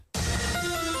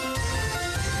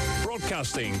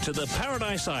Broadcasting to the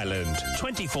Paradise Island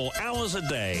 24 hours a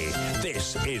day.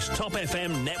 This is Top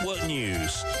FM Network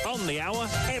News. On the hour,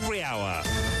 every hour.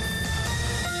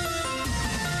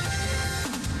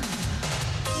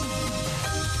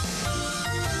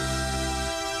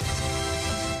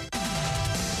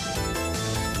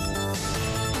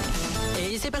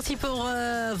 Et c'est parti pour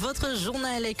votre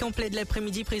journal complet de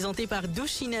l'après-midi présenté par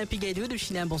Douchina Pigadou.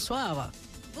 Douchina, bonsoir.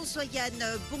 Bonsoir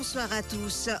Yann, bonsoir à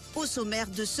tous. Au sommaire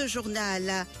de ce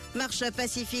journal, marche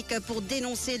pacifique pour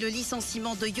dénoncer le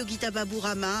licenciement de Yogita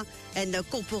Baburama. Une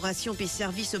corporation puis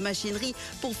service machinerie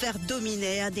pour faire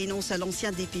dominer, dénonce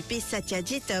l'ancien DPP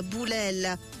Satyajit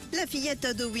Boulel. La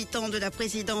fillette de 8 ans de la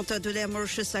présidente de l'Air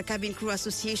Mauritius Cabin Crew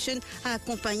Association a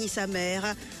accompagné sa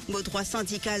mère. Mot droit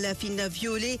syndical fin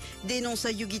violé dénonce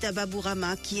Yogita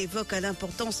Baburama qui évoque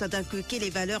l'importance d'inculquer les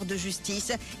valeurs de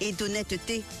justice et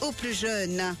d'honnêteté aux plus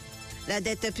jeunes. La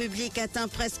dette publique atteint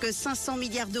presque 500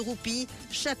 milliards de roupies.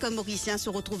 Chaque Mauricien se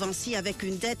retrouve ainsi avec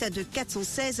une dette de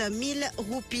 416 000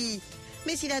 roupies.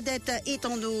 Mais si la dette est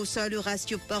en hausse, le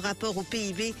ratio par rapport au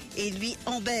PIB est lui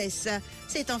en baisse.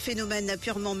 C'est un phénomène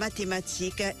purement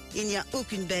mathématique. Il n'y a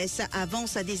aucune baisse,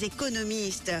 avancent des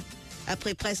économistes.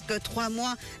 Après presque 3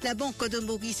 mois, la Banque de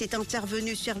Maurice est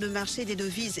intervenue sur le marché des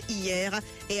devises hier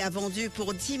et a vendu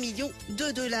pour 10 millions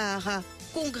de dollars.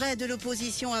 Congrès de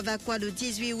l'opposition à Vacois le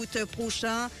 18 août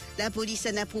prochain. La police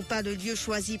n'approuve pas le lieu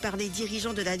choisi par les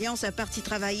dirigeants de l'Alliance Parti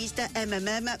travailliste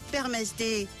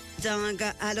MMM-PERMSD. Dingue,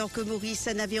 alors que Maurice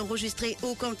n'avait enregistré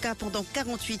aucun cas pendant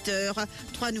 48 heures.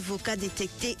 3 nouveaux cas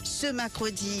détectés ce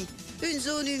mercredi. Une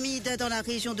zone humide dans la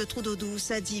région de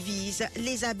Trou-d'Eau-Douce divise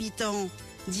les habitants.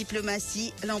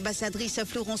 Diplomatie, l'ambassadrice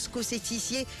Florence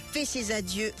Cosset-Tissier fait ses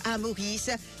adieux à Maurice.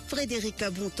 Frédéric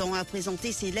Bontemps a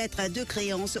présenté ses lettres de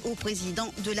créance au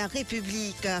président de la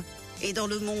République. Et dans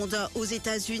le monde, aux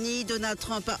États-Unis, Donald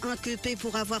Trump inculpé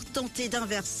pour avoir tenté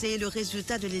d'inverser le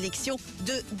résultat de l'élection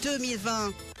de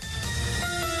 2020.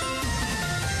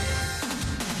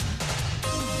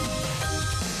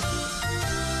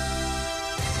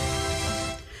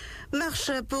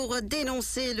 Marche pour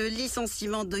dénoncer le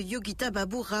licenciement de Yogita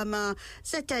Baburama.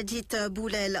 Satyajit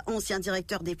Boulel, ancien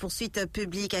directeur des poursuites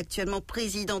publiques, actuellement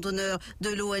président d'honneur de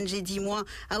l'ONG 10 mois,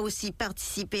 a aussi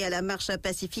participé à la marche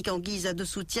pacifique en guise de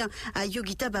soutien à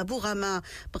Yogita Baburama.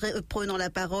 Prenant la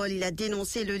parole, il a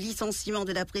dénoncé le licenciement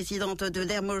de la présidente de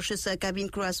l'Air Mauritius Cabin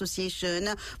Crew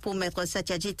Association. Pour maître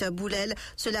Satyajit Boulel,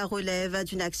 cela relève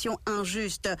d'une action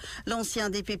injuste. L'ancien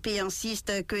DPP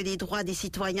insiste que les droits des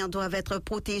citoyens doivent être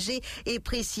protégés et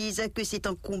précise que c'est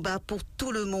un combat pour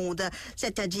tout le monde.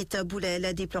 Satyajit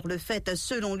Boulel déplore le fait,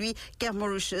 selon lui, qu'Air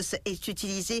Mauritius ait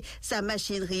utilisé sa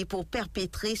machinerie pour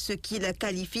perpétrer ce qu'il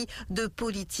qualifie de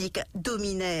politique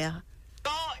dominaire.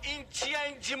 Quand il tient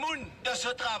du monde de ce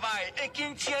travail et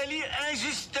qu'il tient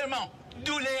injustement,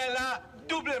 d'où les là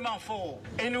doublement faux.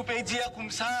 Et nous peut dire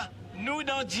comme ça, nous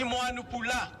dans 10 mois, nous pour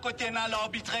là, côté dans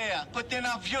l'arbitraire, côté dans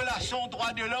la violation des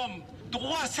droits de l'homme.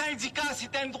 Droit syndicat,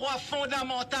 c'est un droit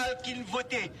fondamental qu'il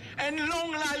votait. Une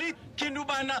longue lutte qui nous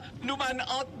ban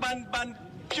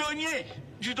pionnier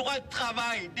du droit de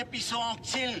travail depuis son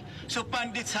anctil, ce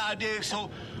pandit Sade, ce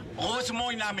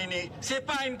Rosemont il a mené. C'est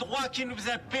pas un droit qui nous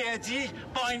est perdu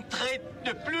par une traite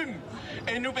de plume.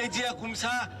 Et nous peut dire comme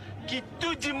ça, que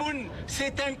tout le monde,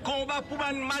 c'est un combat pour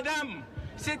une madame.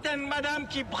 C'est une madame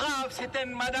qui est brave, c'est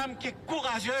une madame qui est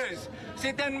courageuse,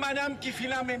 c'est une madame qui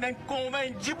finalement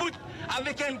convainc Djibouti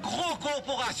avec une grosse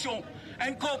corporation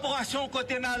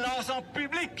côté dans l'argent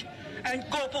public, une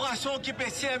corporation qui peut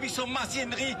servir son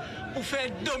machinerie pour faire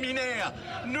dominer.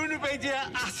 Nous pouvons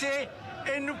dire assez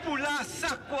et nous pour là,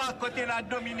 ça quoi côté la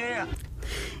dominer.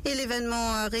 Et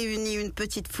l'événement a réuni une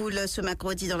petite foule ce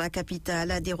mercredi dans la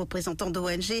capitale. Des représentants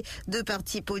d'ONG, de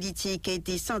partis politiques et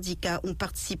des syndicats ont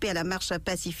participé à la marche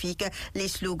pacifique. Les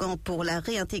slogans pour la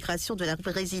réintégration de la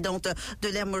présidente de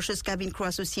l'Air Mauritius Cabin Crew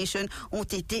Association ont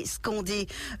été scandés.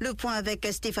 Le point avec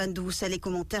Stéphane Douce, les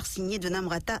commentaires signés de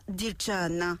Namrata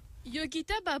Dilchan.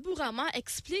 Yogita Baburama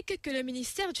explique que le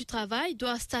ministère du Travail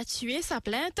doit statuer sa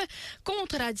plainte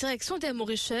contre la direction des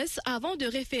Mauritius avant de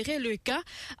référer le cas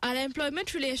à l'Employment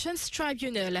Relations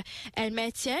Tribunal. Elle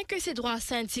maintient que ses droits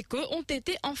syndicaux ont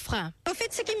été enfreints. En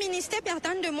fait, ce que le ministère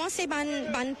attend de moi, c'est ban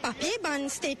papier, ban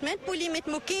statement pour les mettre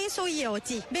moqués sur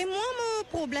IOT. Ben moi, mon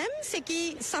problème, c'est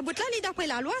que ça bout là, d'après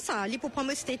la loi, ça, il pour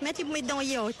prendre un statement, il pour mettre dans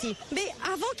IOT. Mais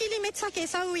avant qu'il mette ça, qu'est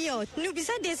ça au IOT, nous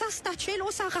besoin déjà statuer là,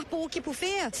 ça rapport qui pour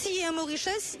faire. Si si un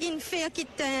Mauritius, il fait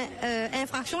quitte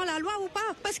infraction à la loi ou pas.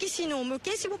 Parce que sinon,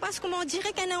 si vous passez comment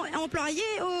dirait qu'un employé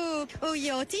au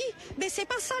IoT, ben c'est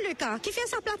pas ça le cas. Qui fait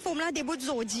sa plateforme-là des bouts de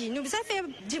Zodi. Nous avons fait,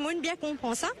 dis-moi bien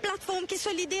comprendre ça. Plateforme qui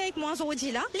solidaire avec moi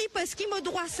Zodi là, parce qu'il me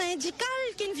droit syndical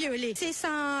qui ne viole. C'est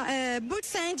ça, bout de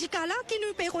syndicat-là qui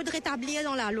nous permet de rétablir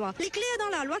dans la loi. Les clés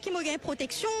dans la loi qui me gagne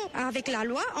protection avec la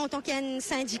loi en tant qu'un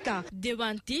syndicat.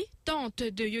 Dewanti, tante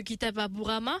de Yogita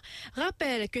Baburama,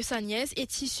 rappelle que sa nièce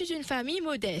est issue d'une famille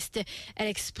modeste. Elle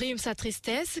exprime sa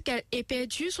tristesse qu'elle ait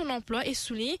perdu son emploi et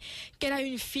souligne qu'elle a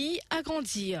une fille à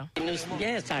grandir. Nous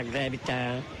bien ça grave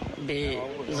des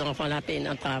enfants la peine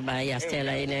en travail à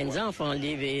Stella et les enfants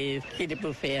livres qui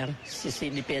peuvent faire si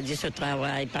ils perdent ce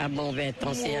travail pas bon vers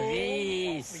ton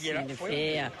service il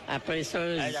fait après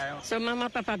ça maman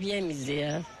papa bien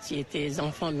misère si était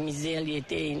enfants misère il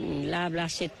était là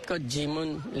lâchette code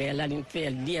Jimoun là il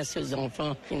fait dire à ses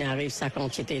enfants qui n'arrive ça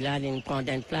quand c'était là il prend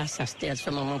une place à Stella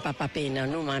ce maman papa peine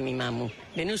nous mamie maman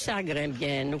mais nous ça grimpe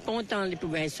bien nous contents les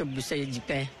pouvoir se bousser du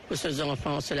pain pour ces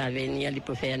enfants sur l'avenir ils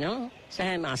peuvent faire non.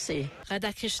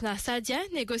 Radhakrishna Sadia,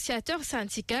 négociateur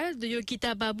syndical de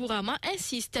Yogita Baburama,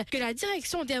 insiste que la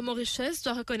direction des Mauritius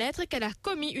doit reconnaître qu'elle a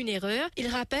commis une erreur. Il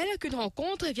rappelle qu'une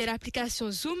rencontre via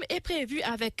l'application Zoom est prévue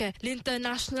avec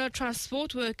l'International Transport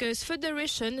Workers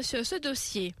Federation sur ce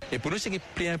dossier. Et pour nous, ce qui est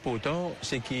plus important,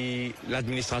 c'est que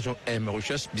l'administration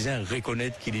Mauritius bien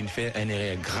reconnaître qu'il a fait une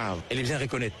erreur grave. Elle bien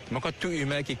reconnaître. Mais quand tout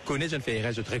humain qui connaît une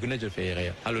erreur, je reconnais une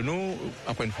erreur. Alors nous,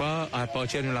 encore une fois, à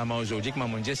partir de la main aujourd'hui,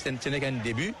 c'est un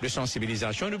début de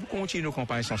sensibilisation. Nous continuons nos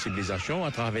campagnes de sensibilisation à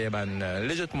travers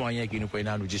les autres moyens qui nous prennent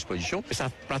à nos dispositions. Et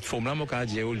cette plateforme-là,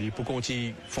 pour continuer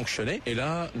à fonctionner. Et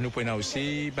là, nous prenons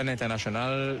aussi un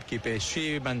international qui peut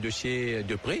suivre un dossier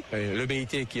de près. Le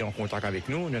BIT qui est en contact avec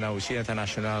nous. Nous avons aussi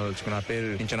l'international, ce qu'on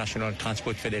appelle International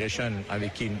Transport Federation,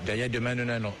 avec qui, d'ailleurs, demain, nous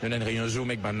avons une réunion Zoom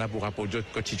avec Banna pour rapporter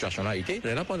cette situation-là. Et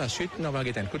là, pour la suite, nous allons voir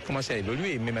un coup de commencer à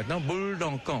évoluer. Mais maintenant, boule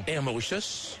d'encan et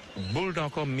Mauritius, boule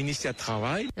d'encan ministère du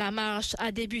Travail. La marche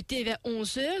a débuté vers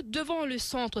 11h devant le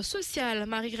centre social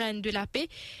Marie-Reine de la Paix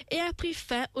et a pris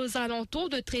fin aux alentours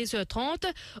de 13h30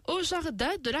 au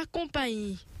jardin de la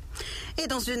compagnie. Et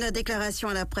dans une déclaration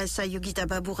à la presse, Yogita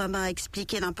Baburama a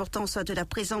expliqué l'importance de la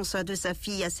présence de sa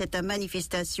fille à cette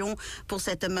manifestation. Pour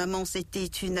cette maman, c'était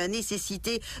une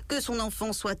nécessité que son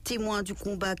enfant soit témoin du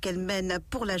combat qu'elle mène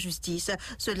pour la justice.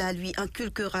 Cela lui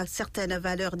inculquera certaines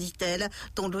valeurs, dit-elle,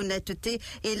 dont l'honnêteté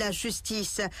et la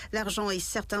justice. L'argent est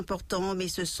certes important, mais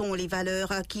ce sont les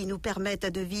valeurs qui nous permettent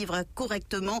de vivre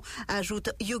correctement,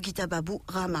 ajoute Yogita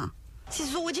Baburama. Si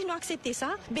Zodi nous accepter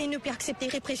ça, ben nous pouvons accepter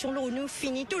répression là, nous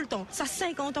finit tout le temps. Ça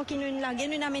 50 ans qui nous laguent,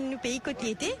 nous amène nos pays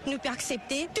côté était, nous pouvons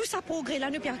accepter tout ça progrès là,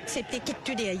 nous pouvons accepter qui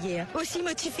tout derrière. Aussi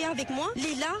motivé avec moi,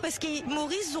 Lila, parce que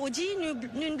Maurice Zodi nous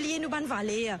oublier nous ban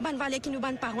valets qui nous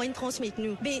ban parents nous transmettent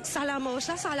nous. Ben ça la marche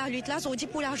là, ça la lutte là, Zodi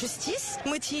pour la justice,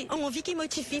 envie qui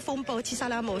motive faut partir ça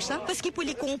la marche là, parce qu'il pour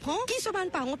les comprendre qui ce ban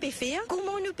parents peut faire,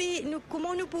 comment nous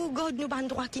pour garder nos ban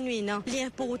droit qui nous est là.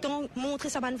 L'important montrer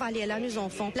ça ban valets là nos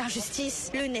enfants, la justice,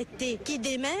 l'honnêteté, qui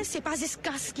demain, c'est pas ce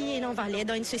casse qui est dans valeur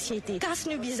dans une société. Casse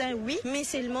nous bizarre, oui, mais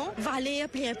seulement valeur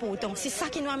plus important. C'est ça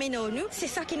qui nous amène à nous, c'est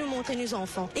ça qui nous montre nos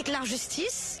enfants. Et que la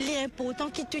justice, l'important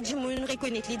qui tout le monde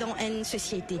reconnaît dans une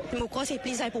société. Je crois que c'est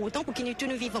plus important pour que nous tous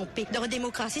nous vivons en paix. Dans la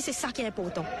démocratie, c'est ça qui est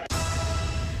important.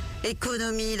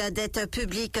 Économie, la dette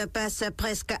publique passe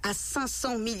presque à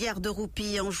 500 milliards de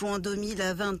roupies en juin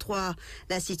 2023.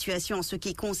 La situation en ce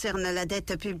qui concerne la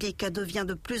dette publique devient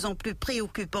de plus en plus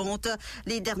préoccupante.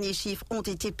 Les derniers chiffres ont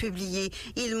été publiés.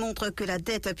 Ils montrent que la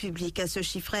dette publique se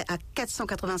chiffrait à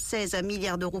 496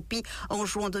 milliards de roupies en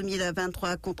juin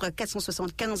 2023 contre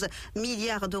 475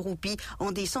 milliards de roupies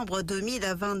en décembre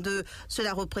 2022.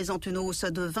 Cela représente une hausse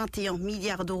de 21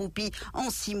 milliards de roupies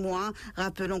en 6 mois.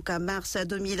 Rappelons qu'à mars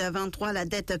 2023, la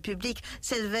dette publique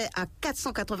s'élevait à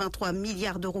 483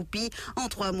 milliards de roupies. En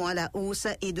 3 mois, la hausse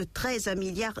est de 13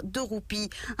 milliards de roupies.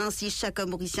 Ainsi, chaque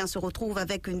Mauricien se retrouve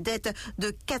avec une dette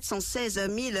de 416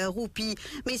 000 roupies.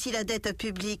 Mais si la dette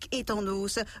publique est en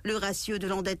hausse, le ratio de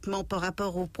l'endettement par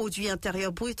rapport au produit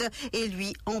intérieur brut est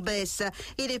lui en baisse.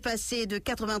 Il est passé de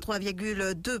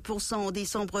 83,2% en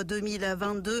décembre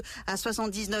 2022 à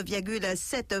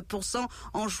 79,7%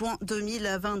 en juin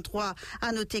 2023.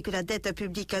 À noter que la dette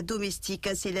publique domestique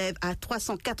s'élève à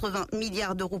 380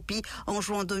 milliards de roupies en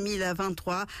juin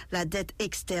 2023. La dette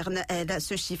externe, elle,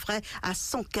 se chiffrait à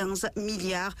 115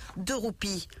 milliards de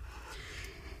roupies.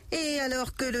 Et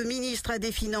alors que le ministre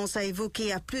des Finances a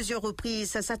évoqué à plusieurs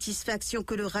reprises sa satisfaction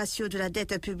que le ratio de la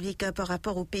dette publique par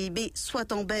rapport au PIB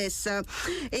soit en baisse.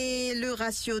 Et le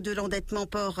ratio de l'endettement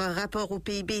par rapport au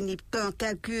PIB n'est qu'un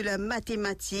calcul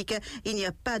mathématique. Il n'y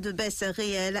a pas de baisse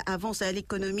réelle, avance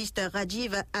l'économiste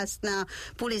Rajiv Asna.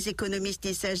 Pour les économistes,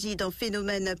 il s'agit d'un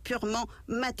phénomène purement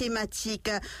mathématique.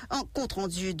 En compte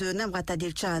rendu de Namrata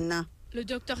Dilchan. Le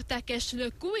docteur Takesh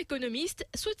Lekou, économiste,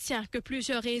 soutient que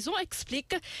plusieurs raisons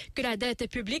expliquent que la dette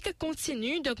publique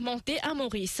continue d'augmenter à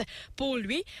Maurice. Pour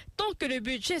lui, tant que le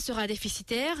budget sera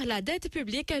déficitaire, la dette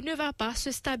publique ne va pas se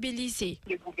stabiliser.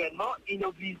 Le gouvernement est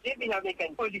obligé, mais avec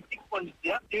une politique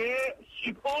monétaire, de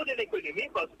support de l'économie,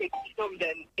 parce que nous sommes dans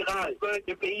une spirale.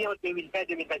 Le pays en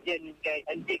 2020-2021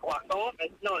 a une décroissance.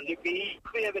 Maintenant, le pays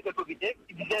fait avec le Covid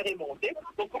qui vient remonter.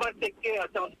 Donc, comment le secteur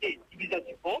santé qui vient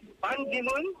support,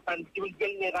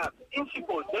 vulnérable. Il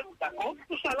suppose, d'accord,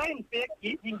 tout ça là, il fait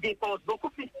qu'il dépense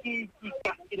beaucoup plus qu'il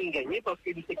gagne, parce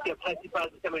que le secteur principal,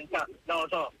 c'est même temps,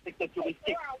 l'argent, le secteur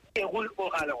touristique, qui roule au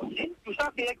ralenti. Tout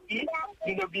ça fait qu'il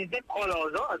est obligé de prendre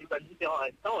l'argent à différents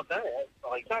instants.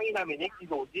 Par exemple, il a mené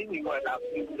qu'ils ont dit,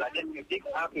 la dette publique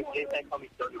à peu près 500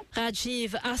 000 $.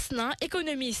 Rajiv Asna,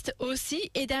 économiste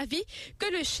aussi, est d'avis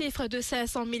que le chiffre de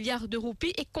 500 milliards de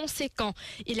roupies est conséquent.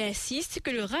 Il insiste que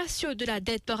le ratio de la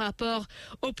dette par rapport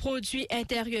au produit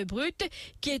intérieur brut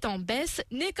qui est en baisse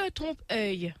n'est qu'un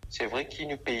trompe-œil. C'est vrai que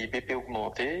le PIB peut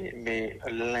augmenter, mais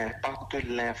l'impact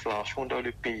de l'inflation dans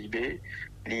le PIB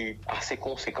est assez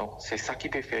conséquent. C'est ça qui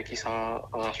peut faire que ça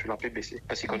ratio-là peut baisser.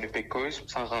 Parce qu'on ne peut cause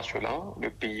ça ratio-là, le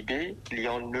PIB, il y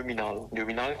a un nominal.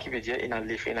 Nominal qui veut dire qu'il y a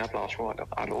l'effet d'inflation.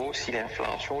 Alors, si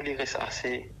l'inflation reste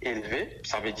assez élevée,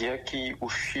 ça veut dire qu'au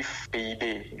chiffre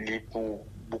PIB, il est pour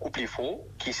beaucoup plus fort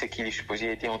qui ce qu'il est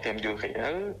supposé être en termes de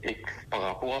réel et par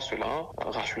rapport à cela,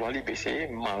 ratio est baissé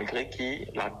malgré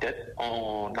que la dette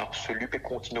en absolu peut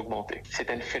continuer d'augmenter. C'est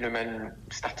un phénomène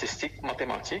statistique,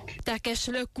 mathématique. Takesh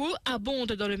Lekou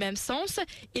abonde dans le même sens.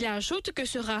 Il ajoute que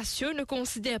ce ratio ne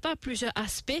considère pas plusieurs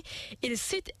aspects. Il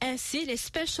cite ainsi les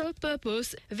Special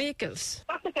Purpose Vehicles. Ça,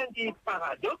 c'est un petit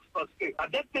paradoxe parce que la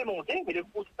dette peut monter, mais le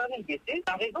pourcentage est baissé.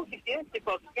 La raison c'est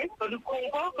parce que quand nous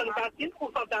comparons le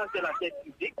pourcentage de la dette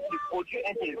publique, le produit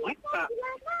intérieur brut, par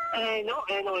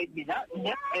un an et demi là, il y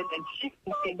a un chiffre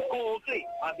qui est gonflé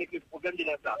avec le problème de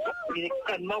l'inflation. Il est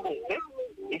extrêmement gonflé.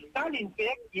 Et ça,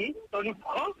 l'impact qui est, quand nous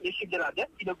prenons les chiffres de la dette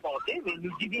qui augmentent, mais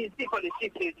nous divisons par les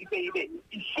chiffres du PIB,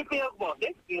 ils super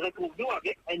augmentés, et retrouvons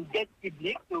avec une dette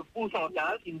publique de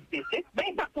pourcentage qui nous baisse.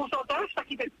 Mais ce pourcentage, ça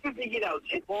qui fait publier là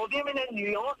aussi. On vient maintenant une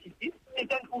nuance ici.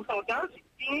 C'est un pourcentage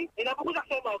qui, il y a beaucoup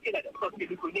d'affaires manquées là-dedans, parce que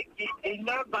nous connaissons qu'il y a une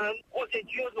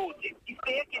procédure aussi qui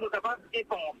fait qu'il est capable de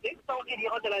dépenser sans qu'il y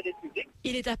rentre de la dette publique.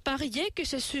 Il est à parier que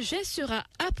ce sujet sera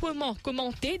âprement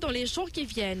commenté dans les jours qui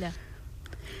viennent.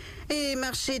 Et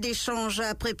marché d'échange,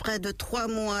 après près de 3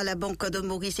 mois, la Banque de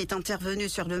Maurice est intervenue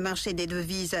sur le marché des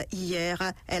devises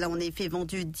hier. Elle a en effet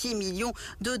vendu 10 millions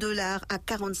de dollars à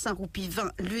 45 roupies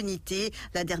 20 l'unité.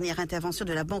 La dernière intervention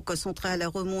de la Banque centrale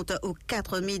remonte au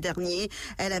 4 mai dernier.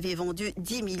 Elle avait vendu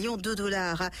 10 millions de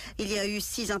dollars. Il y a eu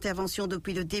 6 interventions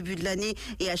depuis le début de l'année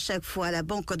et à chaque fois, la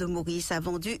Banque de Maurice a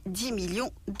vendu 10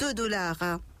 millions de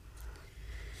dollars.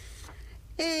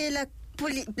 Et la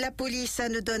police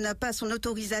ne donne pas son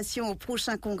autorisation au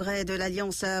prochain congrès de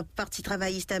l'Alliance Parti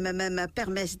travailliste MMM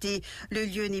PERMESD. Le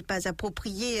lieu n'est pas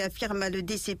approprié, affirme le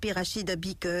DCP Rachid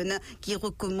Beacon, qui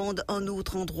recommande un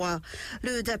autre endroit.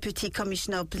 Le Deputy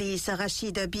Commissioner Police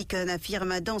Rachid Beacon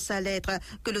affirme dans sa lettre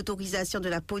que l'autorisation de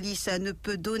la police ne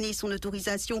peut donner son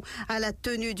autorisation à la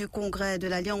tenue du congrès de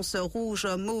l'Alliance Rouge,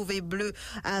 Mauve et Bleu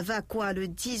à Vacois le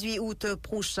 18 août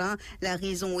prochain. La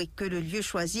raison est que le lieu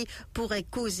choisi pourrait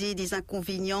causer des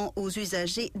inconvénients aux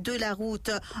usagers de la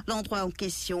route. L'endroit en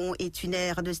question est une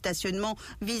aire de stationnement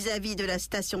vis-à-vis de la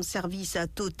station-service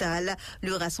Total.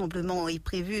 Le rassemblement est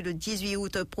prévu le 18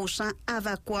 août prochain à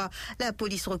Vacois. La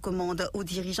police recommande aux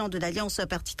dirigeants de l'Alliance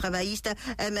Parti travailliste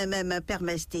MMM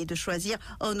PERMESD de choisir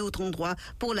un autre endroit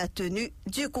pour la tenue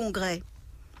du congrès.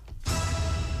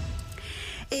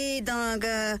 Et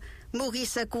dingue,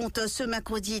 Maurice compte ce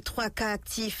mercredi 3 cas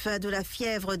actifs de la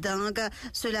fièvre dingue.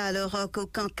 Cela alors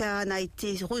qu'aucun cas n'a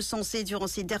été recensé durant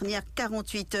ces dernières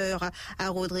 48 heures. À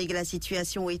Rodrigue, la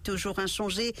situation est toujours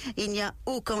inchangée. Il n'y a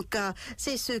aucun cas.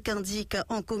 C'est ce qu'indique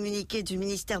un communiqué du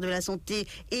ministère de la Santé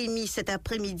émis cet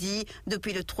après-midi.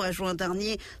 Depuis le 3 juin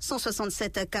dernier,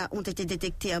 167 cas ont été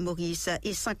détectés à Maurice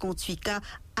et 58 cas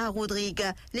à Rodrigue.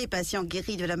 Les patients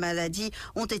guéris de la maladie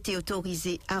ont été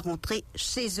autorisés à rentrer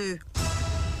chez eux.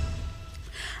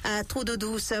 À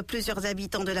Trou-d'Eau-Douce, plusieurs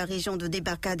habitants de la région de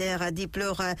Débarcadère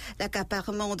déplorent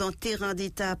l'accaparement d'un terrain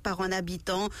d'État par un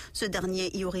habitant. Ce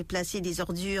dernier y aurait placé des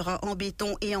ordures en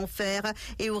béton et en fer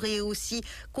et aurait aussi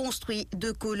construit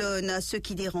 2 colonnes. Ce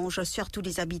qui dérange surtout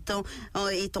les habitants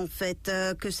est en fait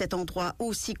que cet endroit,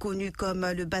 aussi connu comme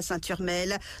le bassin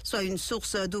Turmel, soit une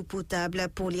source d'eau potable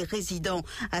pour les résidents.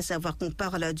 À savoir qu'on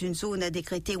parle d'une zone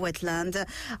décrétée wetland.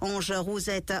 Ange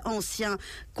Rosette, ancien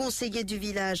conseiller du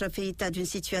village, fait état d'une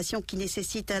situation qui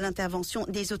nécessite l'intervention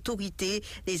des autorités.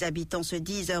 Les habitants se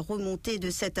disent remontés de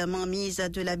cette mainmise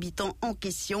de l'habitant en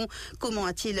question. Comment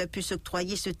a-t-il pu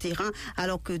s'octroyer ce terrain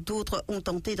alors que d'autres ont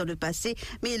tenté dans le passé,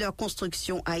 mais leur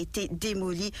construction a été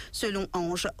démolie, selon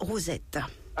Ange Rosette.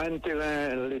 Un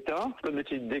terrain l'État, comme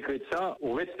il décrète ça,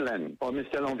 au wetland, par le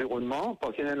ministère de l'Environnement,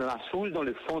 parce qu'il y a la source dans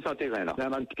le fond de ce terrain-là. Il y a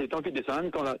un petit temps qui descend,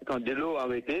 quand de l'eau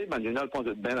arrêtée, je pense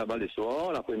de bain là-bas le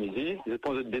soir, l'après-midi, je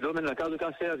pense de l'eau, même la carte de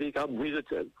cancer avec un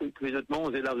brisotement, on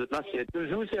élève de l'assiette.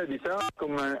 Toujours, c'est à dire ça,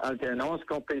 comme une alternance,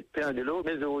 quand on peut faire de l'eau,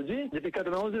 mais aujourd'hui, depuis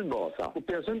 91, d'une bord, ça.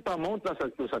 Personne ne monte dans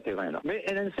ce terrain-là. Mais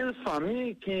il y a une seule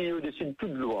famille qui est au-dessus de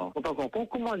toute loi. On peut comprendre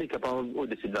comment elle est capable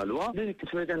au-dessus de la loi. Il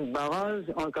se met un barrage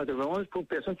en 91 pour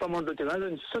personne pas monte le terrain,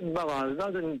 une seule barrage là,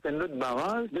 une autre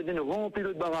barrage, de remplir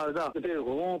l'autre barrage là, de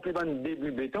remplir dans le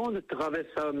début béton, de traverser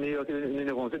ça meilleur que une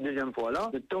deuxième fois là,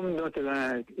 de tomber dans le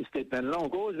terrain, c'était là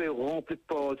encore, de remplir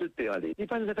partout le terrain. Il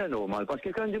pense que c'est normal, parce que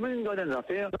quand on demande une grande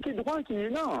affaire, c'est droit qui est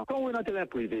là. Quand on est dans le terrain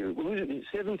privé,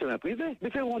 c'est un terrain privé, mais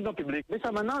c'est un dans le public. Mais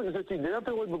ça maintenant, je suis déjà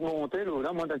fait monter,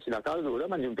 là, monter sur la case,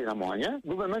 là, je me fais la moyen, le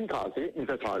gouvernement crasé, il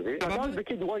fait craser. Maintenant, de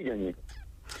quel droit il gagne?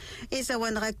 Et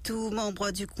Sawan Raktou,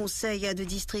 membre du conseil de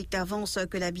district, avance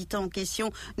que l'habitant en question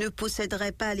ne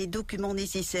posséderait pas les documents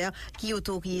nécessaires qui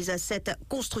autorisent cette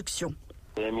construction.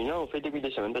 On fait depuis des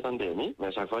semaines d'attente dernier, mais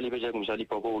à chaque fois, les gens comme ça, ils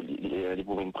peuvent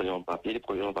une prison de papier,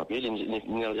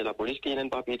 la police qui a un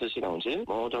papier de séquentiel.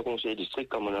 Moi, on a conseiller district,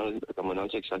 communal,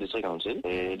 section district council,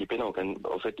 et ils peuvent en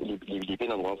fait, ils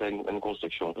peuvent en faire une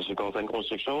construction. Parce que quand on fait une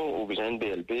construction, on a besoin d'un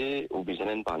BLP, on a besoin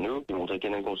d'un panneau qui montre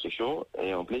qu'il y a une construction,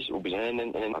 et en plus, on a besoin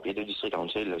d'un papier de district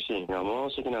council aussi. Finalement,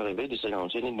 ce qui est arrivé, district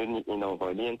council, il a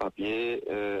envoyé un papier,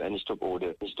 un stop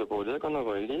order. Un stop order, quand on a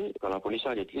envoyé, quand la police a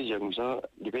arrêté, ils disent comme ça,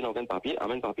 ils peuvent envoyer un papier,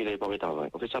 un papier n'est pas rétabli.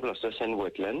 On fait ça place de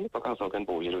Seine-Wetland, pas qu'un faire qu'un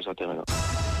projet de ce terrain-là.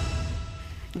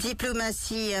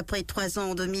 Diplomatie, après 3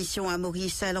 ans de mission à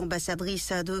Maurice,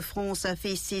 l'ambassadrice de France a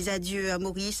fait ses adieux à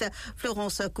Maurice.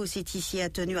 Florence Cossettici a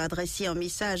tenu à adresser un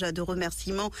message de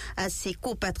remerciement à ses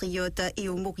compatriotes et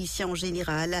aux Mauriciens en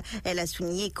général. Elle a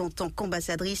souligné qu'en tant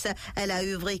qu'ambassadrice, elle a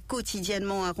œuvré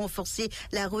quotidiennement à renforcer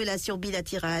la relation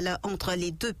bilatérale entre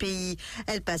les 2 pays.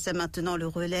 Elle passe maintenant le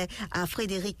relais à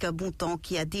Frédéric Bontemps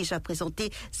qui a déjà présenté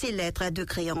ses lettres de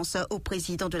créance au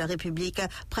président de la République,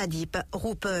 Pradip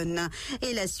Rupen.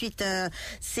 Et la suite,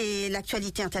 c'est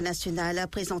l'actualité internationale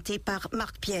présentée par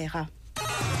Marc Pierre.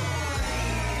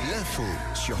 L'info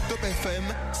sur Top FM,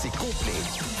 c'est complet,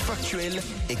 factuel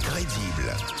et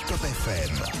crédible. Top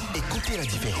FM, écoutez la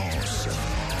différence.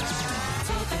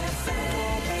 Top FM,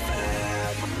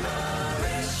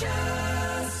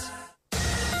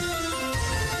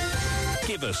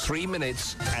 Give us 3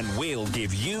 minutes and we'll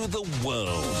give you the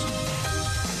world.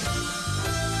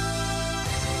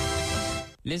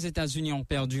 Les États-Unis ont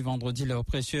perdu vendredi leur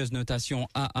précieuse notation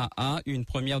AAA, une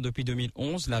première depuis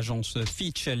 2011, l'agence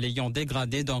Fitch l'ayant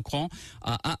dégradée d'un cran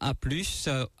à AA+,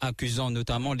 accusant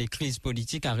notamment les crises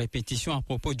politiques à répétition à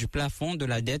propos du plafond de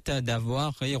la dette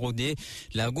d'avoir érodé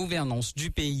la gouvernance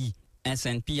du pays.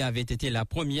 S&P avait été la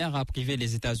première à priver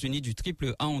les États-Unis du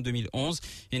triple A en 2011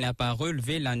 et n'a pas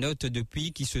relevé la note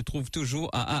depuis, qui se trouve toujours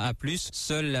à AA+.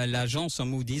 Seule l'agence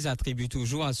Moody's attribue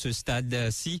toujours à ce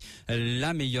stade-ci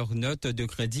la meilleure note de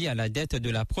crédit à la dette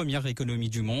de la première économie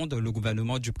du monde. Le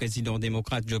gouvernement du président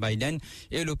démocrate Joe Biden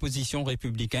et l'opposition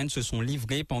républicaine se sont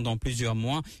livrés pendant plusieurs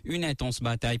mois une intense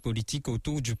bataille politique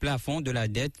autour du plafond de la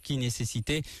dette qui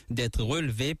nécessitait d'être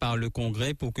relevé par le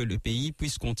Congrès pour que le pays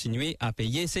puisse continuer à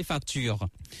payer ses factures.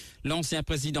 L'ancien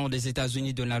président des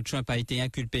États-Unis, Donald Trump, a été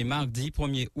inculpé mardi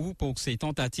 1er août pour ses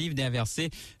tentatives d'inverser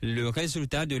le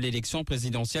résultat de l'élection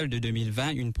présidentielle de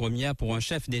 2020, une première pour un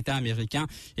chef d'État américain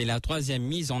et la 3e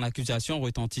mise en accusation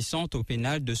retentissante au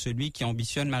pénal de celui qui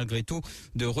ambitionne malgré tout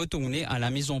de retourner à la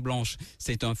Maison-Blanche.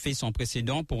 C'est un fait sans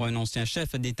précédent pour un ancien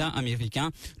chef d'État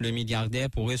américain. Le milliardaire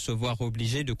pourrait se voir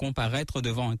obligé de comparaître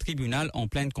devant un tribunal en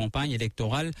pleine campagne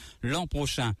électorale l'an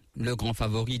prochain. Le grand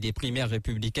favori des primaires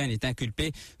républicaines est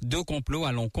inculpé de complot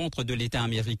à l'encontre de l'État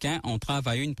américain, entrave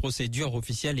à une procédure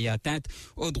officielle et atteinte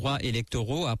aux droits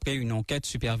électoraux après une enquête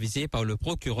supervisée par le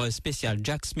procureur spécial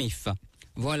Jack Smith.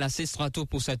 Voilà, c'est Strato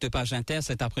pour cette page inter.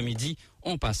 Cet après-midi,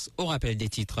 on passe au rappel des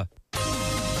titres.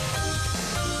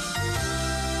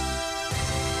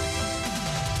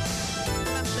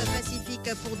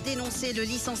 pour dénoncer le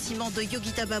licenciement de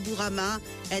Yogita Babourama.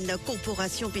 Une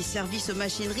corporation des services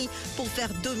machinerie pour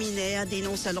faire dominer,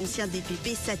 dénonce l'ancien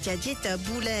DPP Satyajit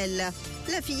Boulel.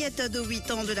 La fillette de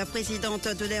 8 ans de la présidente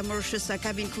de la Mauritius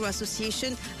Cabin Crew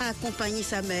Association a accompagné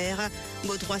sa mère.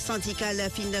 Mot droit syndical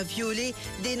fin violé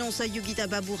dénonce Yogita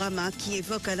Babourama qui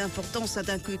évoque l'importance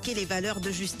d'inculquer les valeurs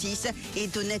de justice et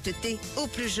d'honnêteté aux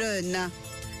plus jeunes.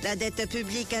 La dette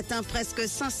publique atteint presque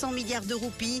 500 milliards de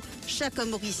roupies. Chaque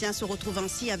Mauricien se retrouve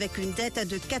ainsi avec une dette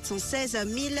de 416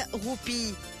 000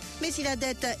 roupies. Mais si la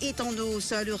dette est en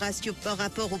hausse, le ratio par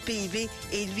rapport au PIB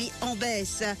est lui en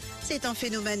baisse. C'est un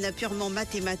phénomène purement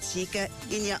mathématique.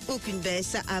 Il n'y a aucune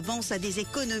baisse, avancent des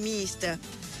économistes.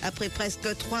 Après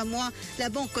presque 3 mois, la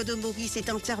Banque de Maurice est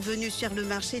intervenue sur le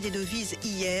marché des devises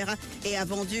hier et a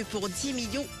vendu pour 10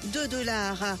 millions de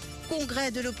dollars.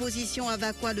 Congrès de l'opposition à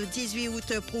Vacqua le 18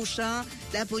 août prochain.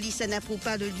 La police n'approuve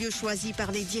pas le lieu choisi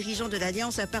par les dirigeants de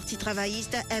l'Alliance Parti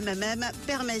travailliste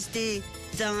MMM-PERMESD.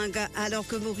 Dingue, alors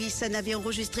que Maurice n'avait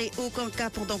enregistré aucun cas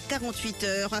pendant 48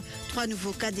 heures. 3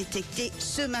 nouveaux cas détectés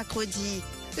ce mercredi.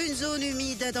 Une zone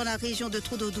humide dans la région de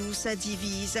Trou d'eau douce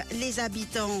divise les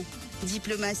habitants.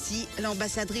 Diplomatie,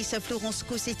 l'ambassadrice Florence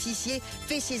Cosset-Tissier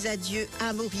fait ses adieux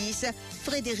à Maurice.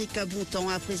 Frédéric Bontemps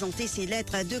a présenté ses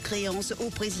lettres de créance au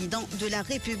président de la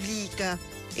République.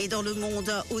 Et dans le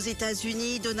monde, aux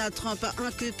États-Unis, Donald Trump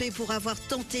inculpé pour avoir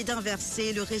tenté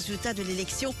d'inverser le résultat de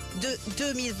l'élection de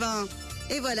 2020.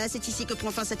 Et voilà, c'est ici que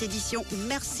prend fin cette édition.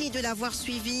 Merci de l'avoir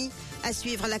suivi. À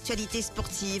suivre l'actualité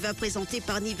sportive présentée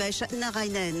par Nivesh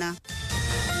Narainen.